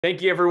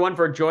Thank you, everyone,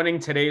 for joining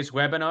today's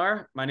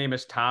webinar. My name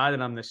is Todd,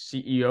 and I'm the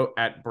CEO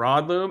at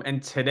Broadloom.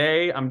 And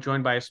today I'm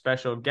joined by a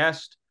special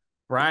guest,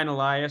 Brian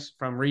Elias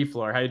from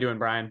Refloor. How you doing,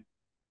 Brian?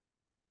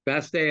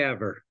 Best day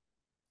ever.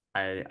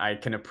 I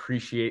can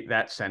appreciate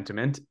that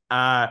sentiment.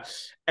 And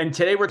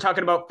today we're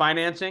talking about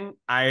financing.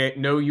 I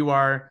know you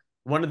are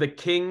one of the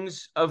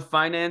kings of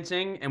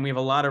financing, and we have a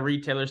lot of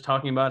retailers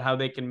talking about how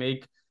they can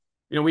make,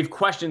 we have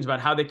questions about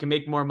how they can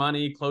make more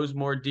money, close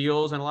more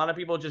deals, and a lot of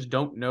people just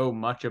don't know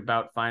much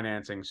about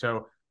financing.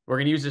 So we're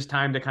going to use this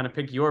time to kind of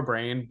pick your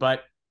brain.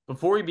 But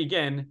before we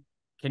begin,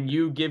 can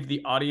you give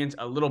the audience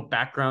a little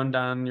background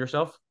on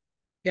yourself?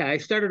 Yeah, I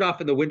started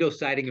off in the window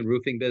siding and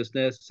roofing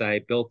business. I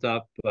built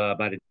up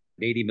about an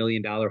 $80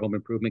 million home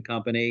improvement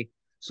company,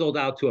 sold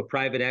out to a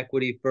private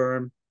equity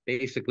firm,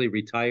 basically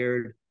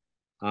retired.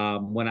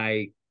 When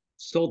I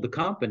sold the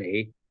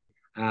company,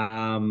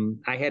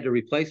 I had to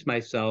replace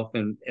myself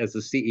as the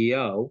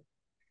CEO.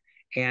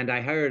 And I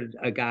hired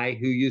a guy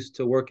who used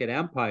to work at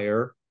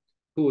Empire,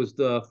 who was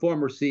the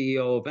former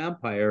CEO of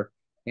Empire.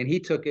 And he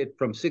took it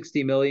from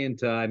 60 million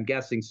to, I'm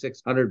guessing,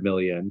 600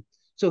 million.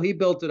 So he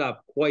built it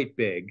up quite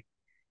big.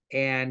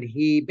 And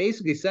he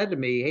basically said to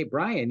me, "Hey,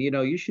 Brian,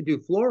 you should do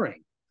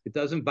flooring. It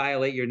doesn't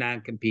violate your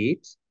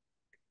non-compete.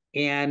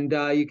 And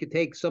you could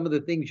take some of the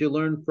things you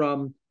learned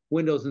from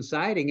windows and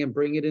siding and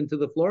bring it into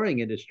the flooring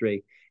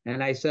industry."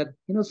 And I said,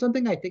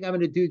 something, I think I'm going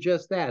to do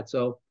just that.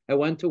 So I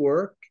went to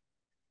work.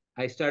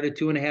 I started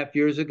 2.5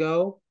 years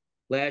ago.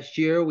 Last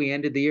year, we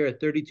ended the year at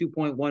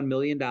 $32.1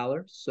 million.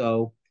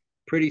 So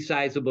pretty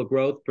sizable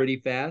growth, pretty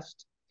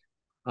fast.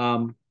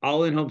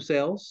 All in home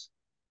sales.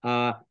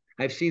 Uh,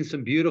 I've seen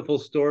some beautiful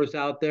stores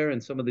out there in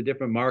some of the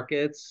different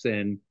markets,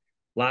 and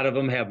a lot of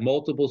them have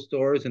multiple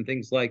stores and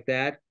things like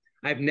that.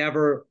 I've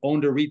never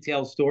owned a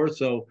retail store,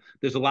 so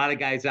there's a lot of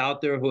guys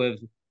out there who have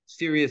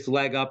serious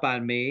leg up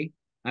on me.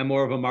 I'm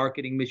more of a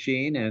marketing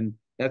machine, and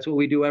that's what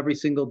we do every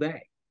single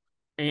day.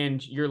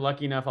 And you're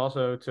lucky enough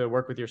also to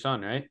work with your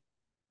son, right?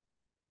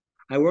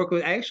 I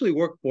actually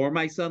work for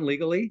my son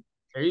legally.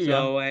 There you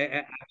go.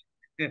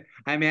 So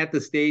I'm at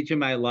the stage in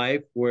my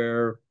life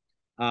where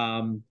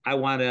I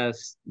want to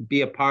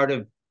be a part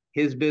of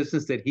his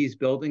business that he's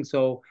building.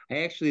 So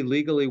I actually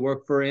legally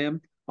work for him,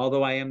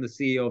 although I am the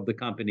CEO of the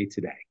company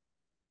today.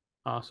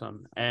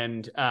 Awesome.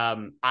 And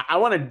I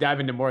want to dive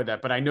into more of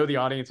that, but I know the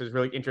audience is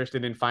really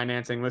interested in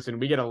financing. Listen,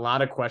 we get a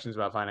lot of questions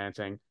about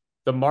financing.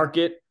 The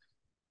market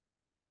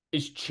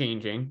is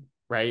changing,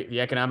 right?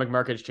 The economic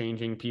market is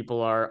changing. People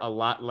are a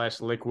lot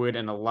less liquid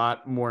and a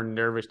lot more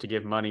nervous to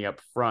give money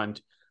up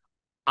front.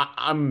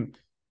 I'm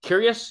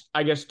curious,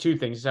 I guess, two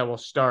things that will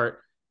start.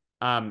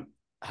 Um,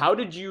 how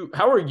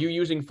are you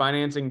using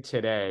financing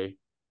today?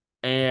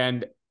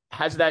 And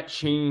has that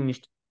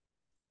changed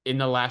in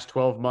the last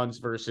 12 months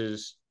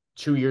versus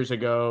 2 years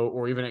ago,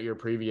 or even at your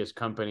previous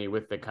company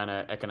with the kind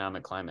of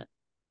economic climate?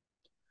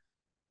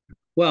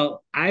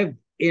 Well, I've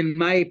in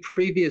my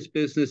previous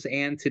business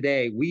and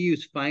today, we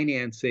use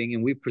financing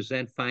and we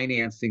present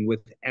financing with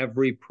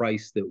every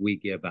price that we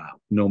give out,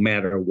 no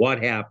matter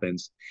what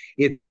happens.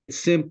 It's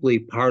simply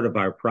part of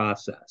our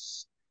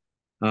process.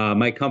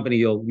 My company,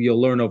 you'll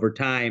learn over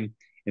time.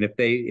 And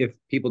if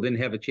people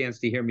didn't have a chance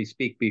to hear me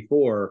speak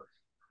before,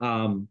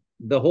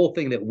 the whole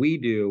thing that we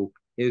do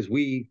is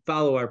we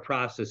follow our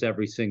process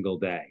every single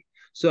day.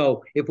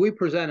 So if we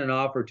present an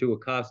offer to a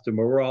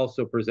customer, we're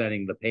also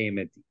presenting the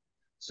payment.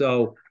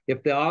 So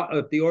if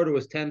the order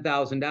was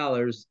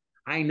 $10,000,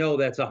 I know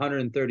that's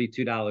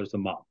 $132 a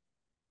month.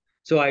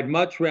 So I'd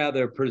much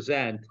rather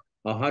present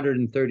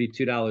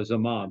 $132 a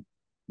month,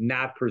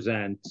 not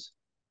present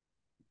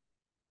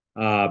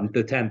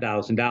the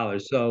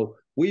 $10,000. So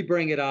we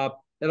bring it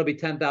up. That'll be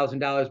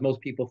 $10,000. Most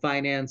people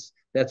finance.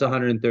 That's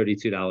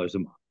 $132 a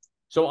month.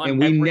 So on And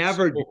we every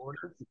never, single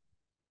order?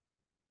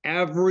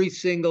 every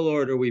single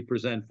order we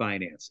present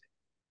financing,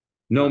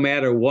 no Huh.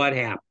 matter what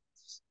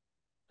happens.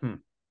 Hmm.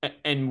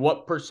 And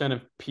what percent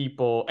of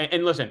people,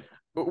 and listen,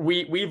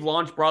 we've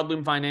launched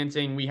broadloom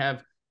financing. We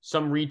have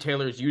some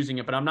retailers using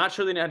it, but I'm not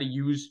sure they know how to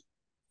use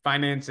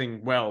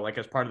financing well, like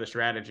as part of the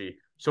strategy.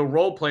 So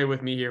role play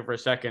with me here for a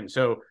second.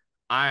 So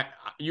I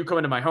you come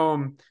into my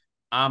home,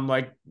 I'm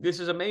like, this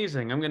is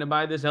amazing. I'm gonna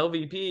buy this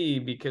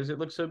LVP because it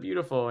looks so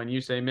beautiful. And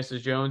you say,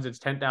 Mrs. Jones, it's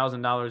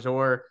 $10,000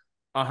 or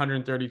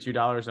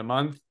 $132 a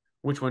month.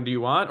 Which one do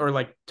you want? Or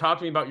like talk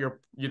to me about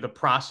the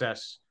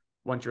process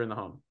once you're in the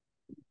home.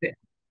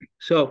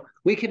 So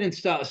we can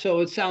install.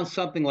 So it sounds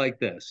something like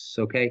this.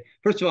 Okay.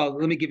 First of all,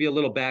 let me give you a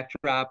little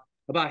backdrop.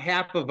 About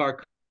half of our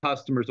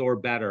customers or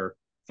better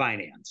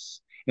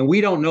finance. And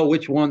we don't know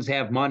which ones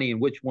have money and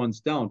which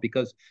ones don't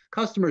because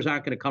customers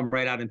aren't going to come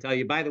right out and tell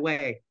you, by the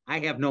way, I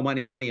have no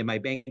money in my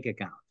bank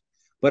account.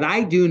 But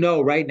I do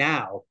know right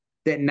now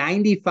that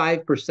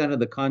 95% of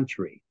the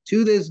country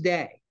to this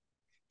day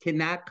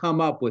cannot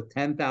come up with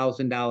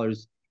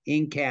 $10,000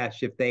 in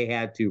cash if they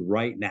had to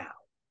right now.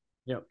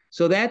 Yep.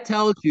 So that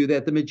tells you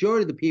that the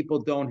majority of the people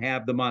don't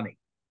have the money.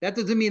 That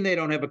doesn't mean they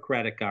don't have a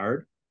credit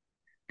card.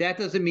 That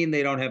doesn't mean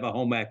they don't have a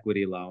home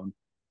equity loan,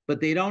 but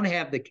they don't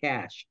have the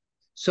cash.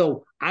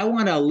 So I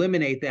want to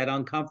eliminate that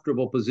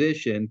uncomfortable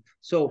position.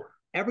 So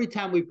every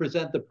time we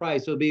present the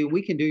price, it'll be,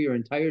 we can do your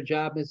entire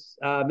job,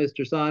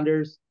 Mr.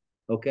 Saunders.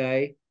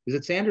 Okay. Is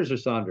it Sanders or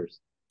Saunders?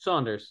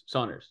 Saunders.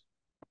 Saunders.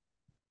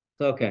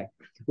 Okay.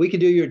 We can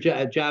do your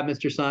job,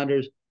 Mr.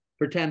 Saunders,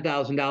 for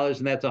 $10,000,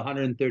 and that's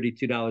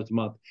 $132 a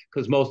month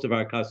because most of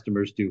our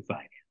customers do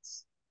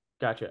finance.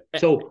 Gotcha.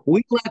 So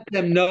we let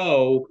them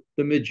know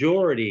the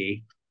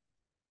majority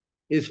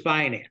is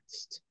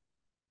financed.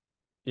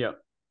 Yeah.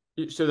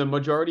 So the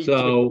majority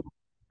So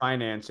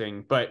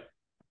financing, but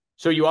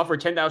so you offer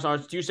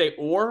 $10,000. Do you say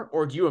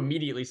or do you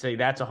immediately say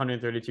that's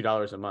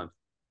 $132 a month?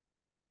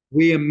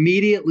 we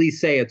immediately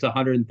say it's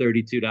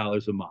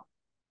 $132 a month.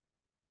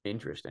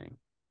 Interesting.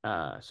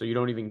 So you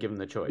don't even give them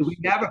the choice. We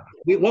never.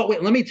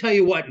 Let me tell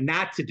you what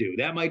not to do.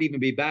 That might even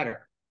be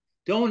better.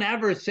 Don't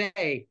ever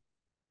say,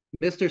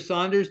 Mr.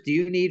 Saunders, do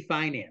you need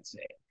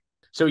financing?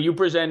 So you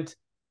present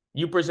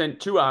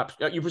two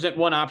options. You present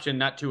one option,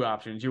 not two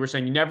options. You were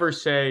saying you never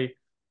say,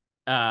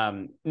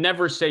 do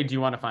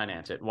you want to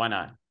finance it? Why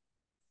not?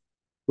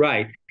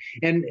 Right.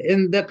 And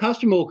the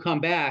customer will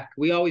come back.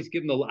 We always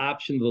give them the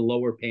option of the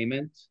lower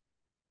payment.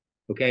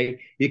 Okay.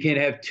 You can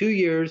have 2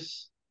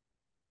 years,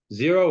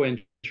 zero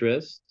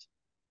interest.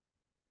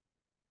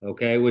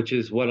 Okay. Which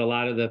is what a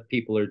lot of the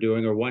people are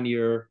doing, or 1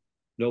 year,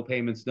 no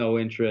payments, no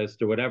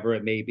interest, or whatever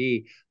it may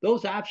be.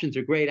 Those options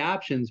are great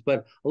options,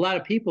 but a lot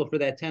of people for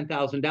that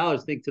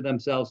 $10,000 think to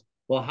themselves,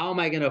 well, how am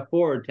I going to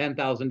afford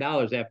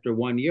 $10,000 after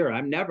 1 year?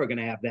 I'm never going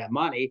to have that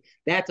money.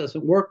 That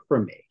doesn't work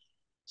for me.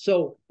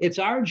 So it's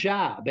our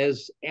job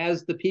as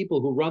the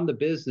people who run the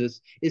business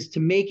is to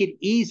make it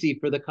easy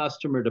for the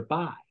customer to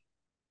buy.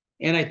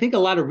 And I think a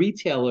lot of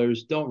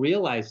retailers don't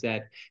realize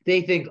that.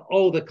 They think,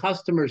 oh, the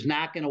customer's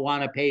not going to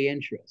want to pay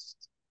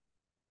interest.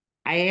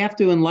 I have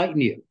to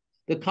enlighten you.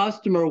 The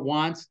customer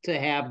wants to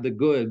have the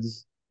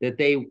goods that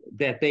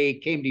they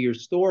came to your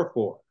store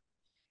for.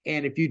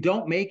 And if you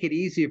don't make it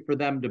easier for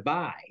them to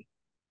buy,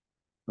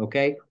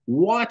 okay,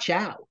 watch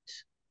out.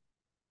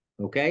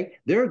 Okay,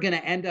 they're going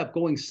to end up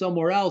going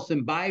somewhere else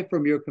and buy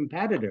from your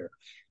competitor.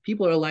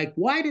 People are like,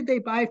 why did they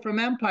buy from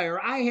Empire?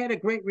 I had a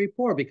great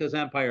rapport because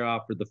Empire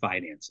offered the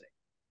financing.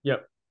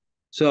 Yep.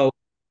 So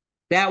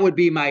that would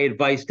be my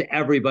advice to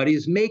everybody: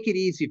 is make it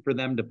easy for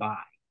them to buy.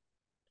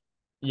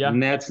 Yeah.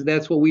 And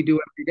that's what we do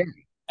every day.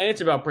 And it's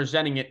about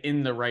presenting it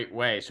in the right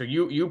way. So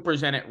you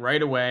present it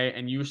right away,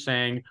 and you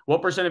saying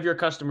what percent of your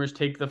customers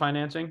take the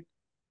financing?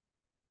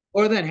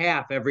 More than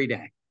half every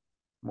day.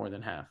 More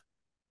than half.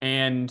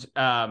 And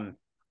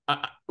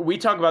we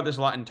talk about this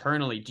a lot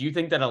internally. Do you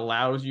think that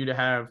allows you to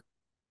have?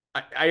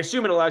 I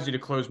assume it allows you to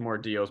close more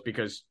deals,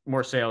 because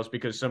more sales,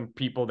 because some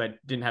people that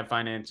didn't have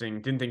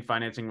financing, didn't think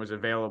financing was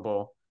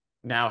available,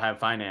 now have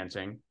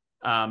financing.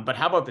 But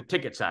how about the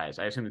ticket size?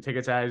 I assume the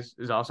ticket size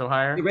is also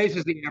higher. It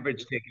raises the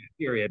average ticket,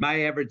 period.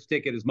 My average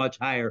ticket is much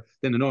higher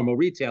than the normal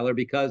retailer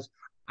because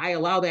I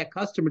allow that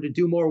customer to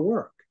do more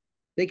work.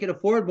 They can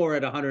afford more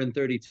at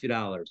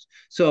 $132.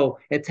 So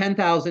at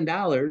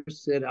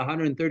 $10,000 at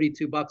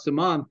 $132 a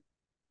month,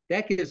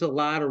 that gives a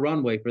lot of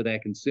runway for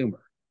that consumer.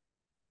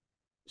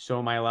 So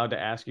am I allowed to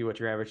ask you what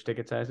your average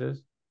ticket size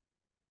is?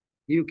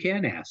 You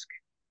can ask.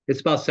 It's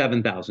about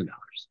 $7,000.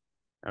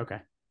 Okay.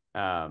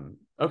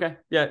 Okay.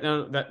 Yeah,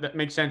 no, that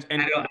makes sense.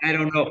 And I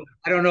don't know.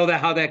 I don't know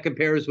how that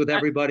compares with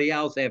everybody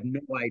else. I have no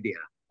idea.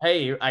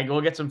 Hey, I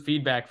will get some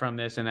feedback from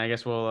this, and I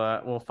guess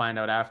we'll find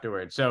out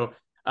afterwards. So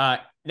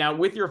now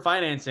with your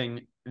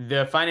financing,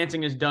 the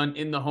financing is done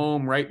in the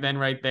home right then,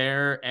 right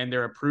there, and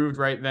they're approved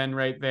right then,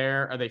 right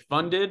there. Are they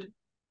funded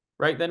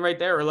right then, right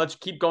there? Or let's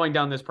keep going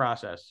down this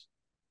process.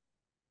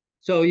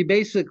 So you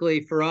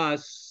basically, for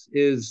us,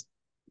 is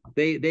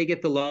they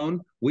get the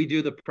loan. We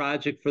do the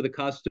project for the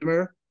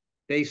customer.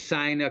 They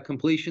sign a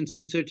completion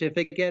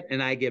certificate,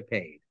 and I get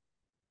paid.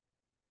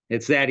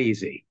 It's that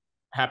easy.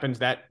 Happens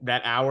that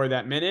hour,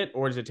 that minute,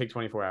 or does it take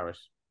 24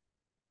 hours?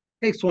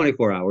 It takes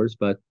 24 hours,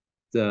 but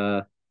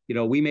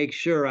we make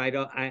sure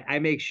I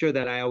make sure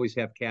that I always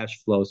have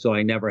cash flow, so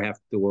I never have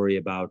to worry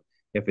about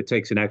if it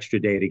takes an extra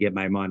day to get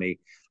my money.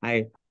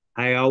 I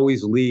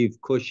always leave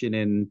cushion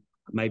in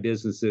my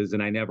businesses,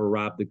 and I never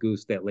rob the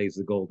goose that lays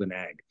the golden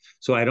egg.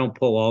 So I don't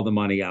pull all the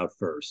money out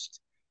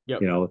first.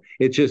 Yep.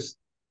 It's just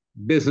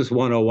business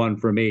 101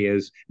 for me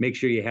is make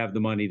sure you have the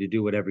money to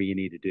do whatever you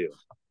need to do.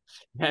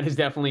 That is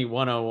definitely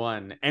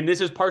 101. And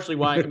this is partially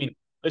why, I mean,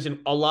 listen,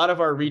 a lot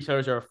of our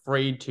retailers are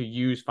afraid to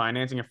use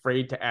financing,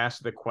 afraid to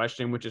ask the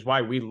question, which is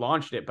why we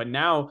launched it. But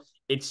now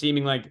it's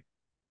seeming like,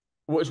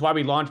 it's why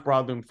we launched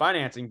Broadloom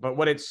Financing. But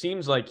what it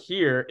seems like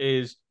here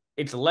is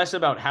it's less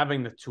about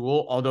having the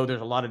tool, although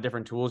there's a lot of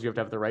different tools. You have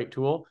to have the right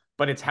tool,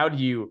 but it's how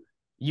do you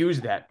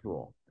use that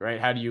tool, right?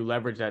 How do you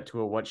leverage that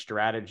tool? What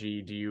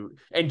strategy do you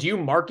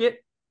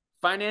market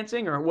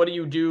financing, or what do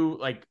you do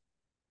like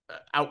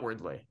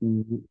outwardly?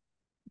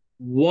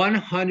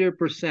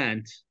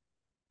 100%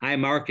 I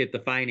market the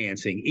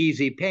financing,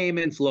 easy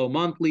payments, low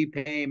monthly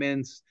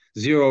payments,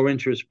 zero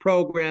interest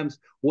programs,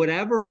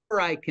 whatever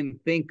I can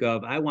think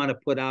of, I want to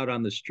put out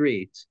on the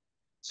streets.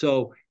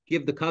 So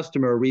give the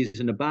customer a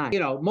reason to buy.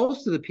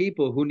 Most of the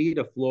people who need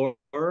a floor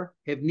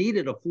have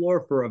needed a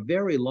floor for a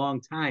very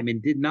long time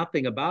and did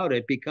nothing about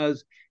it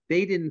because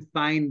they didn't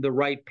find the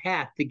right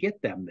path to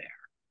get them there.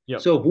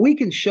 Yep. So if we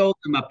can show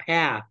them a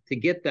path to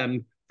get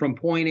them from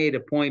point A to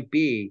point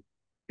B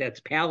that's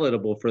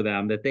palatable for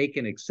them, that they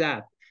can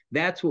accept,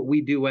 that's what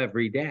we do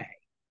every day.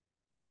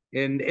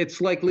 And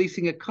it's like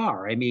leasing a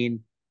car. I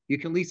mean, you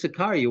can lease a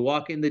car. You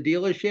walk in the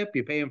dealership,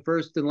 you pay them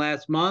first and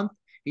last month,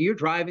 and you're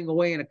driving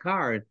away in a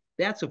car. And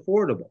that's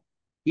affordable.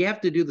 You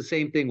have to do the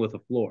same thing with a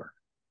floor.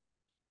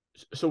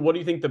 So what do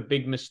you think the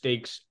big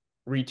mistakes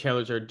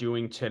retailers are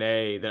doing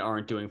today that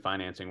aren't doing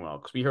financing well?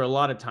 Because we hear a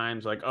lot of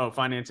times like, oh,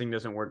 financing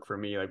doesn't work for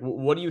me. Like,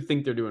 what do you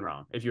think they're doing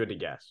wrong, if you had to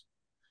guess?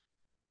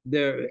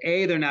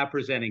 They're not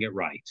presenting it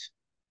right.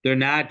 They're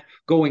not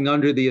going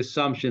under the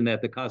assumption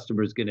that the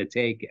customer is going to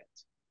take it.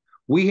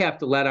 We have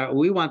to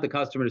we want the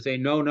customer to say,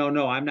 no, no,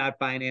 no, I'm not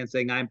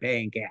financing, I'm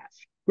paying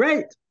cash.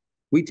 Great.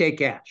 We take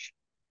cash.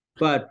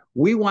 But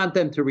we want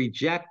them to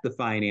reject the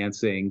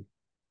financing.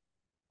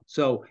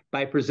 So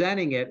by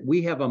presenting it,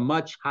 we have a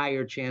much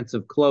higher chance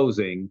of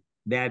closing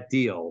that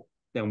deal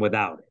than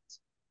without it.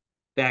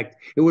 In fact,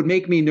 it would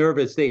make me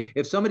nervous.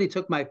 If somebody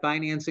took my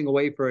financing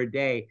away for a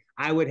day,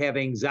 I would have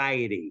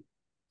anxiety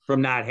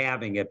from not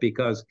having it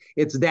because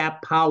it's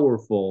that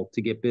powerful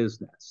to get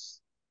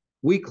business.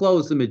 We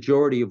close the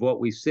majority of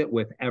what we sit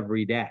with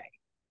every day.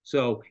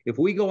 So if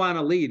we go on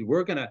a lead,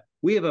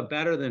 we have a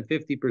better than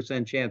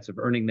 50% chance of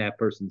earning that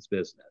person's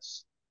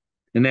business.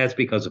 And that's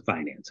because of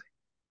financing.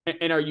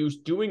 And are you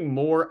doing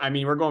more? I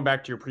mean, we're going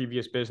back to your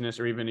previous business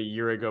or even a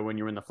year ago when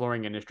you were in the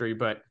flooring industry,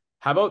 but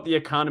how about the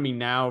economy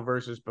now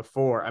versus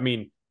before? I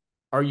mean,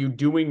 are you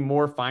doing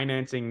more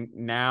financing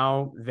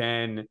now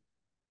than,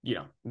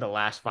 the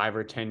last 5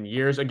 or 10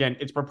 years? Again,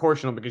 it's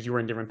proportional because you were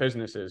in different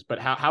businesses, but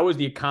how is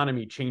the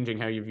economy changing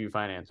how you view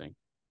financing?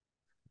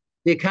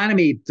 The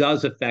economy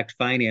does affect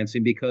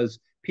financing because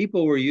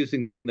people were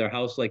using their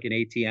house like an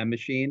ATM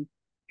machine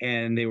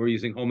and they were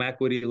using home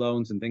equity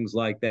loans and things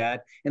like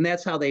that. And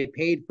that's how they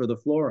paid for the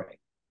flooring.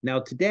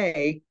 Now,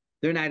 today,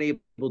 they're not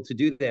able to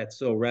do that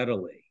so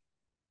readily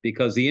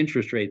because the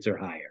interest rates are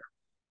higher.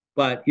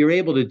 But you're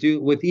able to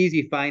do with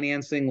easy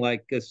financing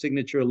like a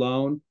signature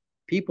loan,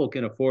 people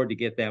can afford to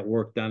get that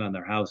work done on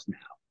their house now.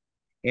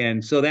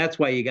 And so that's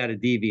why you got to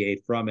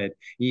deviate from it.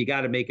 You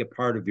got to make it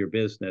part of your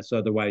business.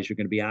 Otherwise, you're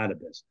going to be out of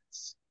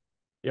business.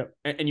 Yep.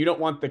 And you don't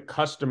want the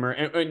customer.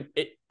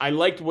 I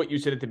liked what you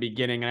said at the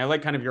beginning, and I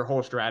like kind of your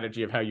whole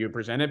strategy of how you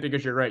present it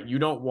because you're right. You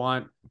don't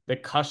want the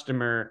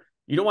customer.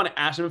 You don't want to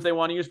ask them if they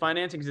want to use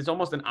financing because it's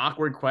almost an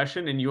awkward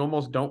question, and you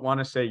almost don't want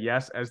to say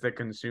yes as the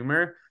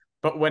consumer.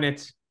 But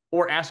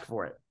or ask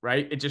for it,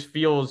 right? It just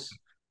feels,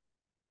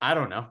 I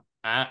don't know.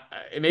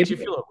 It makes you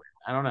feel weird.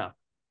 I don't know.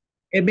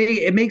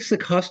 It makes the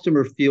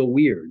customer feel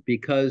weird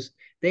because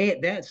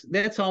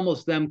that's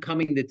almost them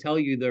coming to tell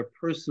you their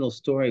personal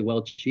story.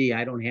 Well, gee,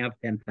 I don't have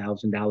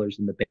 $10,000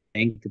 in the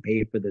bank to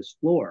pay for this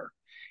floor.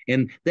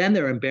 And then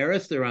they're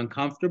embarrassed, they're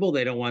uncomfortable,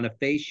 they don't want to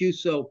face you.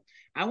 So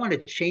I want to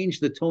change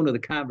the tone of the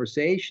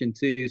conversation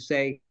to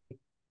say,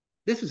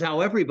 this is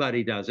how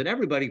everybody does it.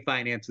 Everybody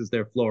finances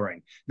their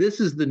flooring. This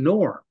is the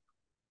norm.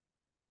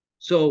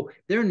 So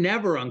they're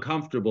never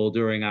uncomfortable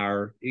during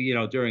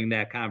during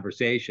that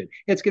conversation.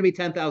 It's going to be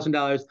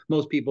 $10,000.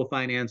 Most people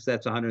finance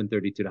that's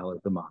 $132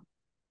 a month.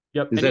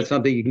 Yep. Is that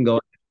something you can go?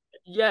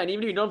 Yeah, and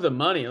even if you don't have the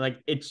money, like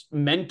it's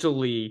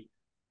mentally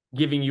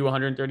giving you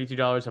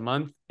 $132 a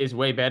month is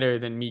way better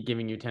than me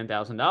giving you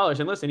 $10,000.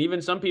 And listen,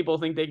 even some people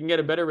think they can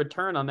get a better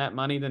return on that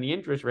money than the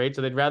interest rate,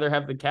 so they'd rather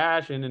have the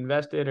cash and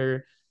invest it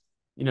or,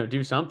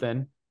 do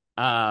something.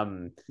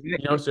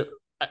 So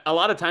a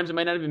lot of times it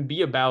might not even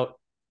be about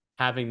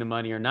having the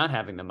money or not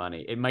having the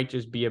money. It might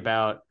just be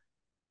about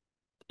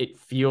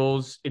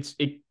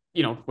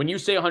when you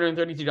say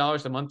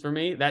 $132 a month for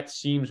me, that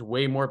seems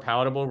way more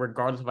palatable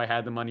regardless if I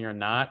had the money or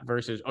not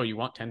versus, oh, you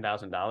want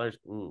 $10,000?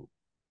 Ooh,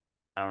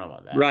 I don't know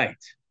about that. Right.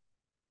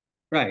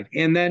 Right.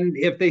 And then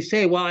if they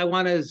say, well, I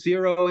want a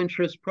zero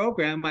interest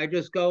program, I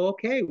just go,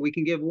 okay, we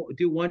can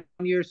do 1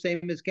 year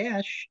same as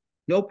cash.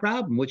 No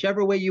problem.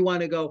 Whichever way you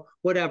want to go,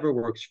 whatever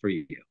works for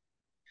you.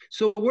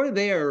 So we're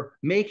there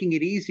making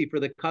it easy for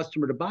the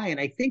customer to buy. And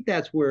I think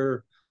that's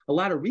where a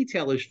lot of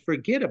retailers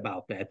forget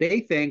about that.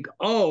 They think,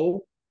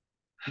 oh,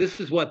 this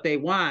is what they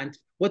want.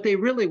 What they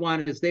really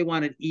want is they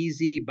want an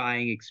easy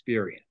buying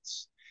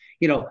experience.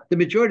 The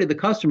majority of the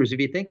customers, if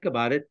you think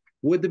about it,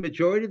 would the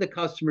majority of the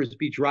customers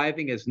be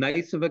driving as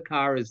nice of a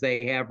car as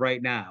they have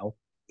right now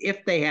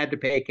if they had to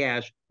pay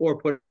cash or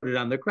put it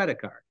on their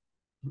credit card?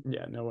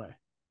 Yeah, no way.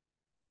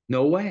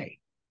 No way.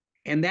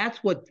 And that's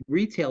what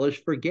retailers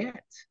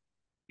forget.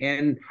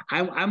 And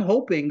I'm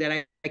hoping that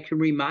I can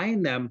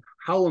remind them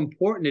how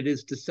important it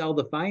is to sell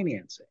the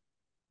financing.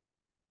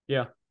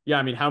 Yeah. Yeah.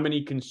 I mean, how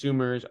many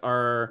consumers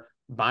are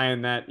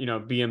buying that,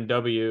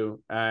 BMW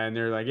and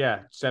they're like,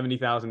 yeah,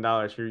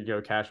 $70,000. Here you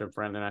go, cash up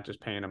front. They're not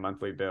just paying a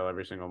monthly bill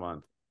every single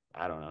month.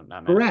 I don't know.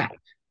 Not many. Correct.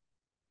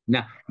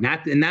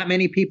 Not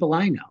many people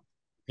I know.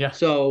 Yeah.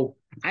 So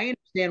I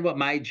understand what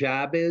my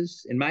job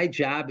is? And my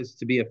job is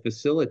to be a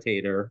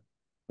facilitator,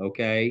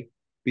 okay,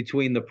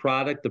 between the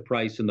product, the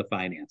price, and the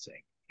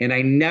financing. And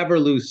I never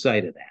lose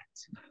sight of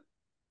that.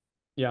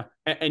 Yeah.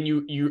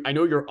 And I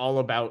know you're all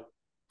about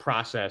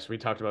process. We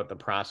talked about the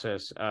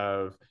process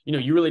of,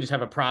 you really just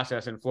have a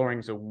process, and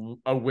flooring's a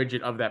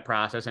widget of that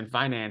process, and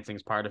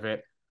financing's part of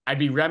it. I'd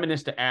be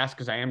remiss to ask,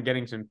 because I am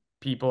getting some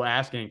people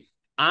asking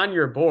on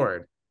your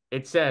board,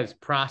 it says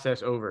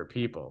process over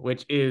people,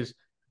 which is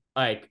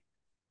like,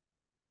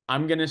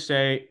 I'm going to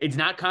say it's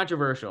not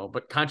controversial,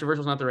 but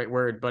controversial is not the right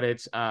word, but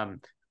it's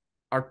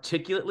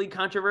articulately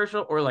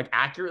controversial, or like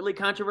accurately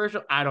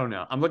controversial. I don't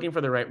know. I'm looking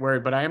for the right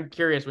word, but I am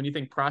curious, when you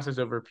think process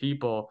over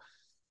people,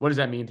 what does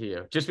that mean to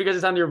you? Just because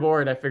it's on your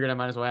board, I figured I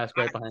might as well ask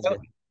right behind you.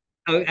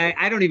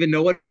 I don't even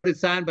know what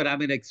it's on, but I'm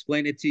going to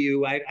explain it to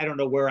you. I don't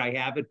know where I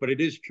have it, but it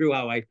is true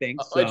how I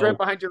think. It's right So,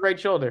 behind your right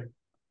shoulder.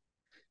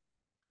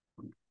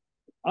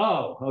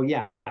 oh,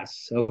 yes.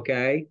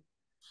 Okay.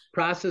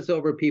 Process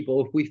over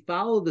people. If we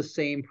follow the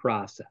same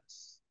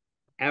process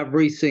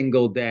every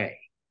single day,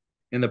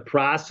 and the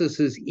process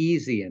is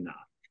easy enough,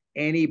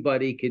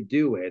 anybody could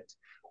do it,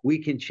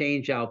 we can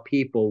change out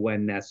people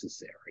when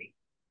necessary.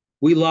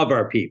 We love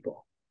our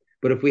people,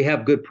 but if we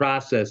have good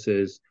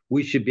processes,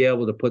 we should be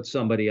able to put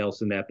somebody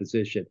else in that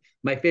position.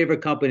 My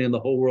favorite company in the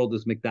whole world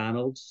is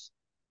McDonald's,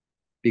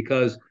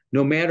 because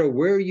no matter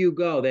where you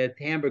go, that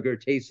hamburger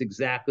tastes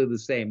exactly the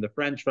same. The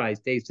French fries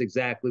taste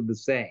exactly the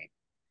same.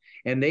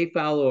 And they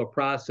follow a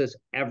process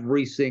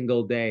every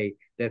single day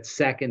that's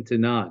second to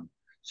none.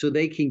 So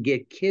they can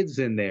get kids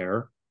in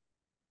there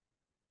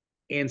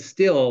and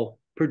still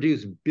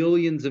produce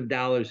billions of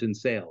dollars in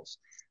sales.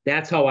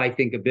 That's how I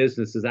think of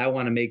businesses. I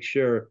want to make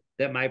sure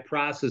that my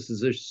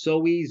processes are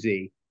so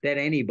easy that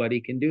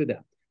anybody can do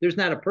them. There's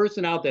not a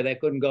person out there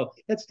that couldn't go,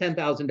 that's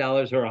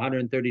 $10,000 or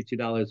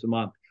 $132 a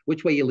month.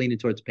 Which way you leaning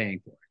towards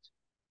paying for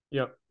it?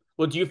 Yep.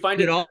 Well, do you find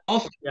And it? it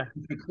also Yeah.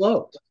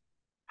 close.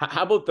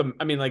 How about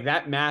I mean, like,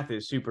 that math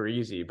is super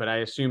easy, but I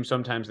assume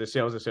sometimes the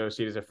sales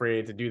associate is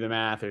afraid to do the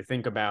math or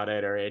think about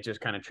it, or it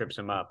just kind of trips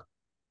them up.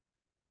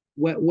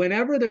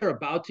 Whenever they're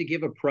about to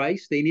give a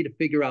price, they need to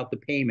figure out the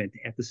payment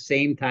at the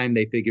same time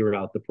they figure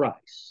out the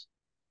price.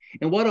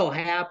 And what'll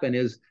happen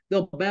is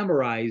they'll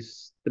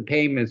memorize the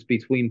payments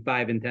between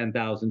 $5,000 and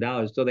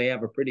 $10,000, so they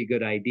have a pretty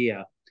good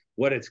idea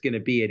what it's going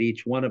to be at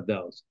each one of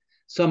those.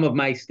 Some of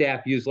my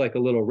staff use like a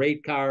little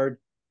rate card.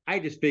 I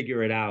just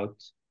figure it out.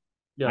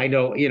 Yeah. I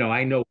know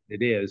what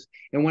it is.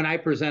 And when I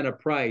present a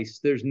price,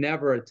 there's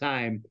never a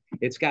time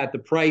it's got the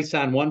price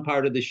on one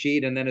part of the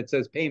sheet and then it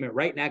says payment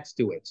right next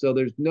to it. So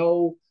there's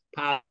no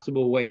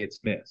possible way it's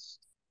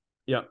missed.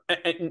 Yeah.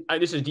 And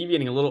this is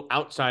deviating a little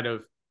outside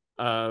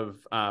of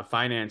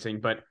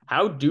financing, but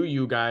how do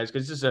you guys,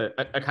 because this is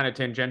a kind of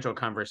tangential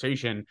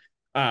conversation.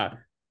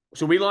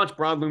 So we launched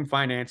Broadloom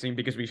Financing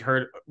because we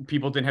heard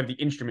people didn't have the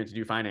instrument to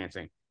do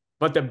financing.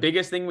 But the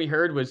biggest thing we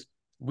heard was,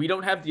 we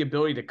don't have the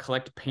ability to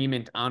collect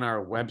payment on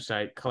our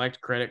website, collect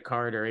credit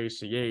card or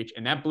ACH.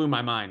 And that blew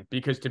my mind,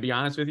 because, to be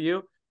honest with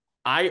you,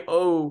 I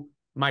owe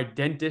my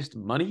dentist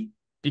money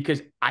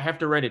because I have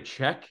to write a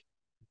check,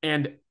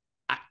 and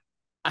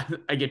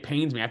I get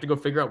pains me. I have to go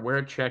figure out where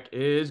a check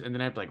is, and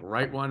then I have to like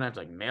write one. I have to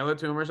like mail it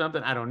to him or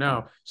something. I don't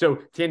know. So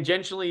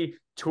tangentially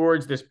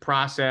towards this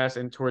process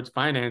and towards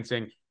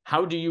financing,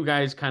 how do you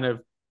guys kind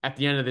of at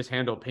the end of this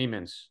handle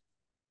payments?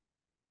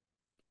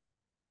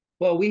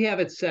 Well, we have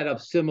it set up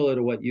similar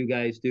to what you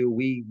guys do.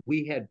 We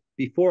had,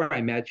 before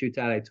I met you,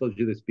 Todd, I told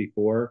you this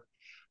before.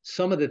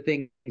 Some of the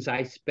things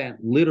I spent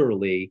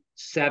literally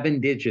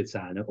 7 digits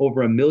on,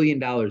 over $1 million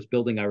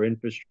building our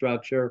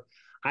infrastructure.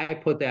 I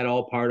put that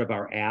all part of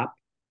our app.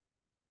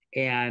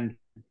 And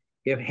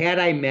if had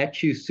I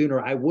met you sooner,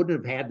 I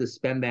wouldn't have had to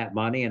spend that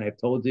money. And I've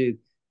told you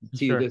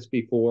to you Sure. this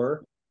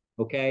before.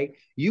 Okay.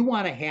 You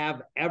want to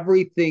have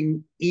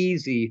everything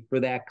easy for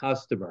that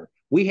customer.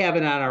 We have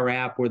it on our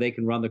app where they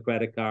can run the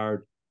credit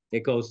card.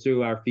 It goes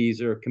through, our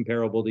fees are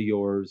comparable to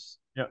yours.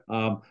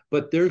 Yeah.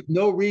 But there's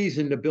no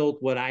reason to build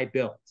what I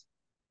built.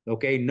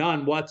 Okay.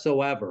 None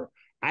whatsoever.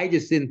 I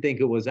just didn't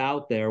think it was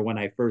out there when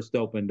I first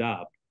opened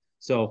up.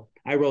 So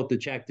I wrote the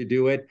check to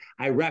do it.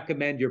 I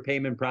recommend your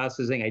payment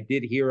processing. I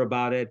did hear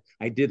about it.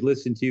 I did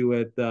listen to you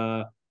at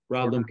the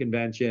Broadloom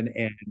Convention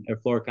and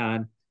at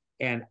FloorCon,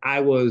 and I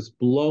was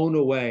blown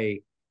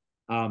away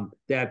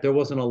that there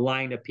wasn't a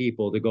line of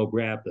people to go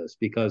grab this,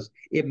 because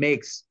it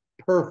makes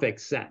perfect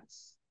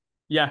sense.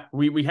 Yeah,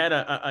 we had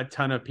a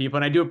ton of people,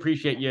 and I do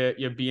appreciate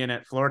you being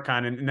at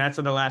FloorCon, and that's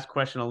the last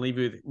question I'll leave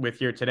you with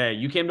here today.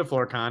 You came to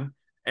FloorCon,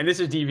 and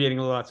this is deviating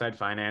a little outside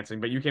financing,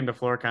 but you came to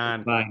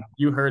FloorCon. Fine.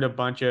 You heard a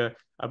bunch of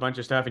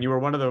stuff, and you were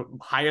one of the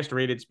highest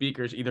rated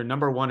speakers, either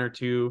number one or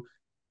two,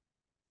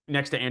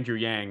 next to Andrew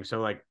Yang.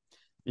 So, like,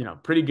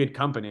 pretty good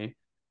company.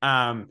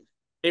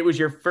 It was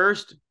your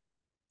first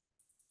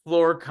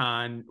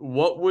FloorCon.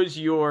 What was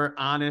your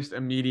honest,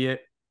 immediate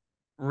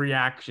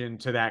reaction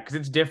to that? Because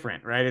it's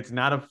different, right? It's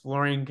not a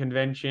flooring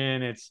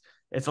convention. It's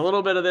a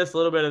little bit of this, a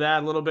little bit of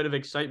that, a little bit of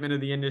excitement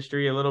of the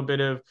industry, a little bit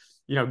of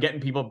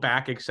getting people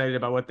back excited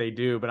about what they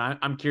do. But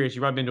I'm curious.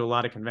 You've probably been to a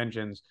lot of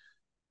conventions.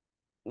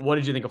 What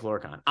did you think of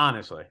FloorCon?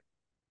 Honestly.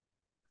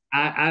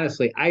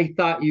 Honestly, I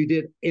thought you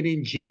did an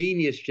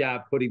ingenious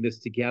job putting this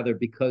together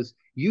because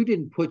you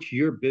didn't put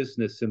your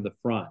business in the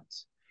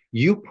front.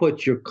 You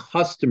put your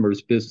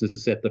customer's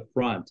business at the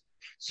front.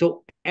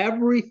 So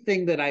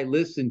everything that I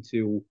listened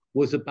to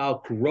was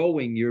about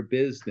growing your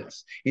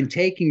business and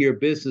taking your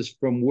business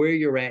from where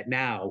you're at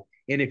now.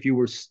 And if you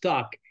were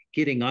stuck,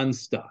 getting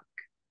unstuck.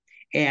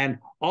 And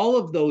all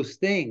of those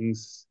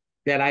things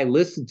that I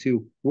listened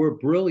to were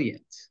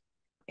brilliant.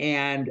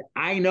 And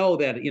I know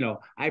that,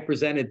 I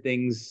presented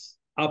things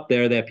up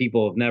there that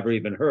people have never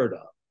even heard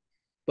of.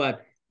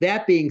 But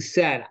that being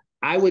said,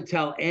 I would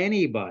tell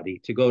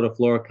anybody to go to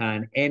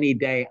FloorCon any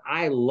day.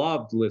 I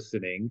loved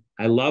listening.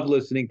 I love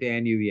listening to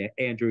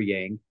Andrew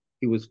Yang.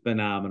 He was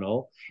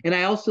phenomenal. And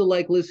I also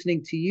like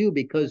listening to you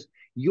because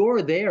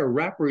you're there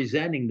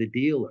representing the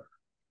dealer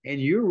and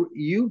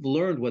you've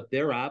learned what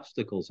their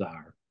obstacles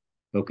are.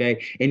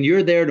 Okay. And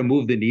you're there to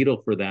move the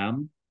needle for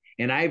them.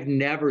 And I've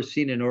never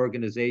seen an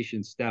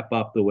organization step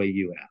up the way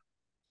you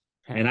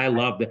have. And I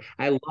love that.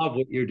 I love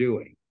what you're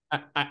doing.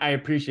 I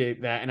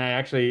appreciate that. And I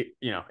actually,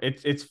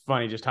 it's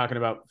funny just talking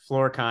about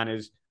FloorCon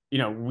is,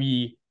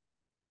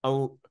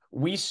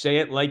 we say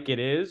it like it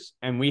is,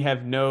 and we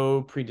have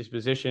no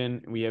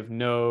predisposition. We have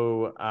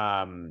no,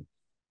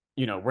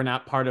 we're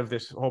not part of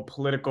this whole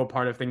political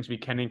part of things we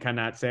can and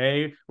cannot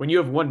say. When you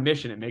have one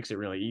mission, it makes it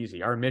really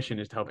easy. Our mission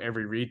is to help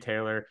every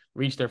retailer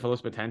reach their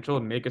fullest potential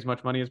and make as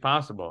much money as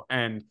possible.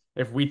 And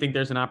if we think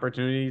there's an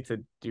opportunity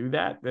to do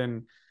that,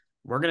 then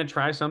we're going to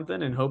try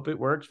something and hope it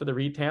works for the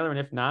retailer. And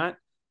if not,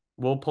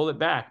 we'll pull it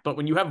back. But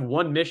when you have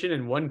one mission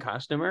and one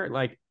customer,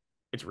 like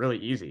it's really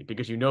easy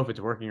because you know if it's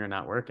working or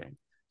not working.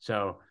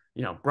 So,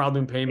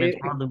 broadloom payments,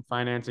 broadloom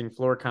financing,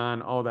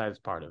 FloorCon, all that is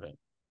part of it.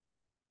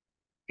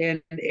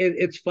 And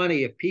it's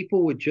funny if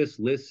people would just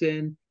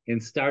listen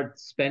and start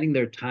spending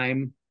their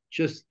time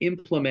just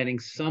implementing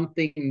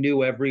something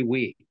new every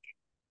week.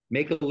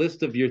 Make a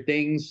list of your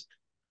things,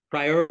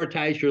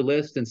 prioritize your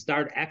list, and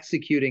start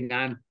executing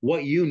on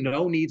what you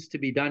know needs to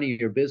be done in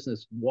your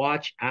business.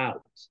 Watch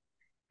out.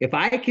 If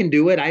I can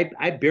do it,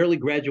 I barely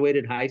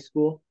graduated high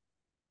school,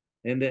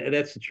 and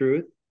that's the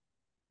truth.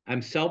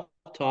 I'm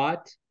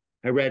self-taught.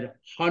 I read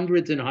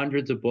hundreds and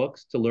hundreds of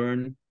books to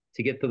learn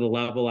to get to the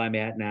level I'm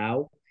at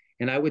now.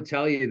 And I would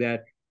tell you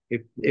that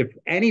if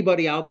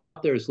anybody out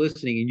there is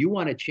listening and you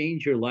want to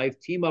change your life,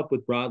 team up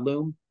with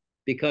Broadloom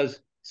because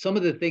some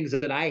of the things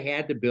that I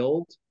had to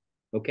build,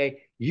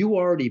 okay, you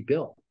already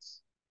built.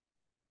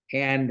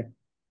 And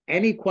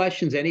any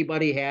questions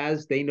anybody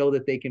has, they know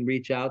that they can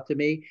reach out to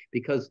me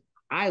because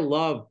I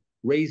love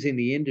raising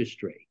the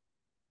industry.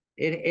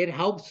 It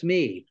helps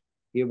me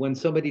when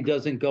somebody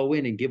doesn't go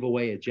in and give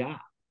away a job.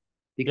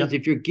 Because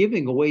if you're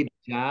giving away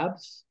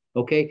jobs,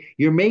 okay,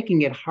 you're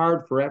making it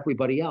hard for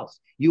everybody else.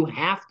 You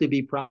have to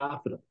be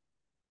profitable.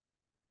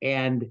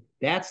 And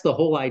that's the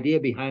whole idea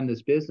behind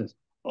this business.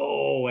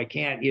 Oh, I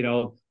can't,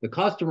 the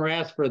customer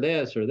asked for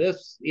this or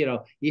this, you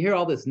hear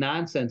all this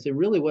nonsense. And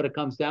really what it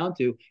comes down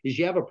to is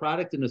you have a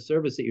product and a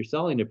service that you're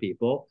selling to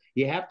people.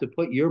 You have to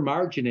put your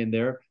margin in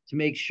there to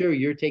make sure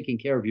you're taking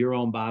care of your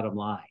own bottom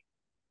line.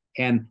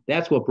 And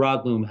that's what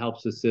Broadloom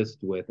helps assist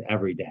with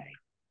every day.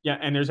 Yeah,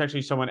 and there's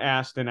actually someone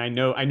asked, and I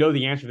know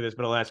the answer to this,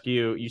 but I'll ask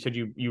you. You said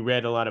you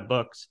read a lot of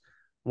books.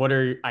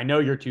 I know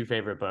your two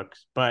favorite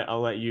books, but I'll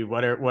let you.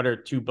 What are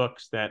two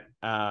books that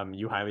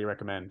you highly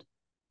recommend?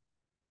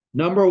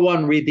 Number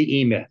one, read the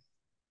E-Myth.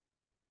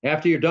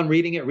 After you're done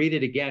reading it, read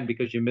it again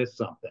because you missed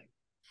something.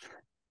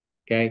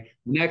 Okay.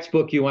 Next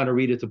book you want to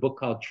read is a book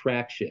called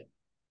Traction.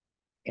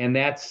 And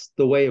that's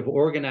the way of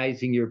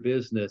organizing your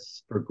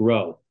business for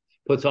growth.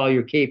 Puts all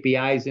your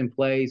KPIs in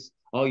place,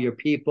 all your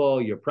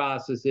people, your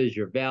processes,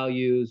 your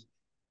values.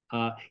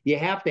 You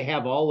have to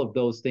have all of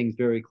those things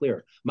very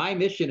clear. My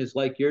mission is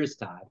like yours,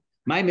 Todd.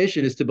 My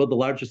mission is to build the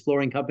largest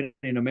flooring company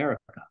in America,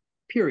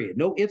 period.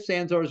 No ifs,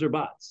 ands, ors, or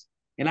buts.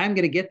 And I'm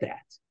going to get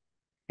that.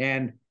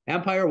 And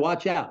Empire,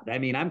 watch out. I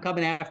mean, I'm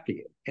coming after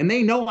you. And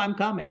they know I'm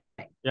coming.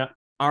 Yeah.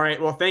 All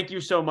right. Well, thank you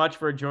so much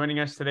for joining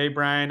us today,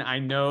 Brian. I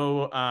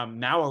know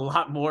now a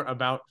lot more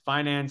about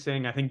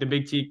financing. I think the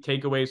big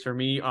takeaways for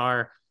me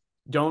are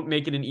don't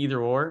make it an either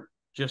or.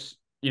 Just,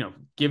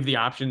 give the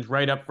options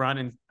right up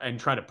front and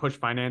try to push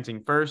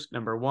financing first.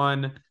 Number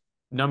one.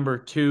 Number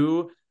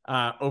two,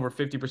 over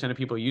 50% of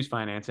people use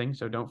financing.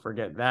 So don't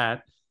forget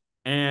that.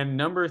 And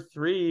number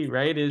three,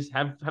 right, is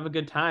have a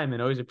good time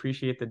and always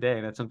appreciate the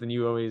day. That's something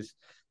you always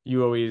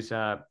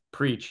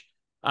preach.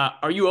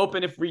 Are you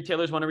open if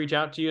retailers want to reach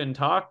out to you and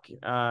talk?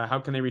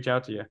 How can they reach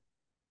out to you?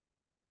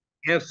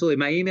 Absolutely.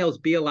 My email is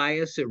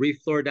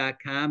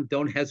belias@refloor.com.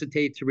 Don't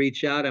hesitate to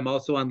reach out. I'm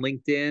also on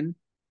LinkedIn.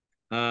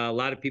 A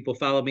lot of people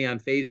follow me on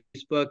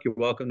Facebook. You're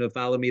welcome to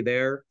follow me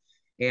there.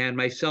 And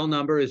my cell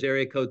number is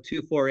area code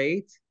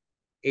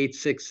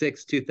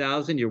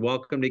 248-866-2000. You're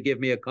welcome to give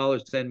me a call or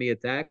send me a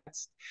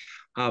text.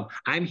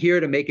 I'm here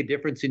to make a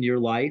difference in your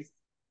life.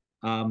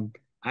 I'm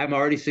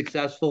already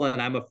successful,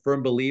 and I'm a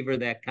firm believer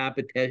that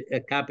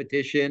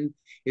competition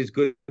is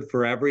good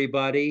for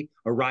everybody.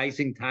 A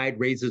rising tide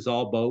raises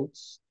all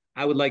boats.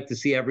 I would like to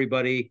see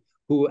everybody,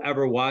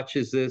 whoever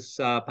watches this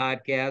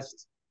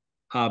podcast,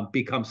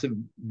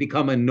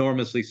 become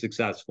enormously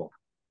successful.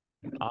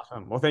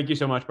 Awesome. Well, thank you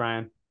so much,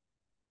 Brian.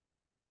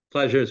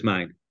 Pleasure is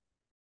mine.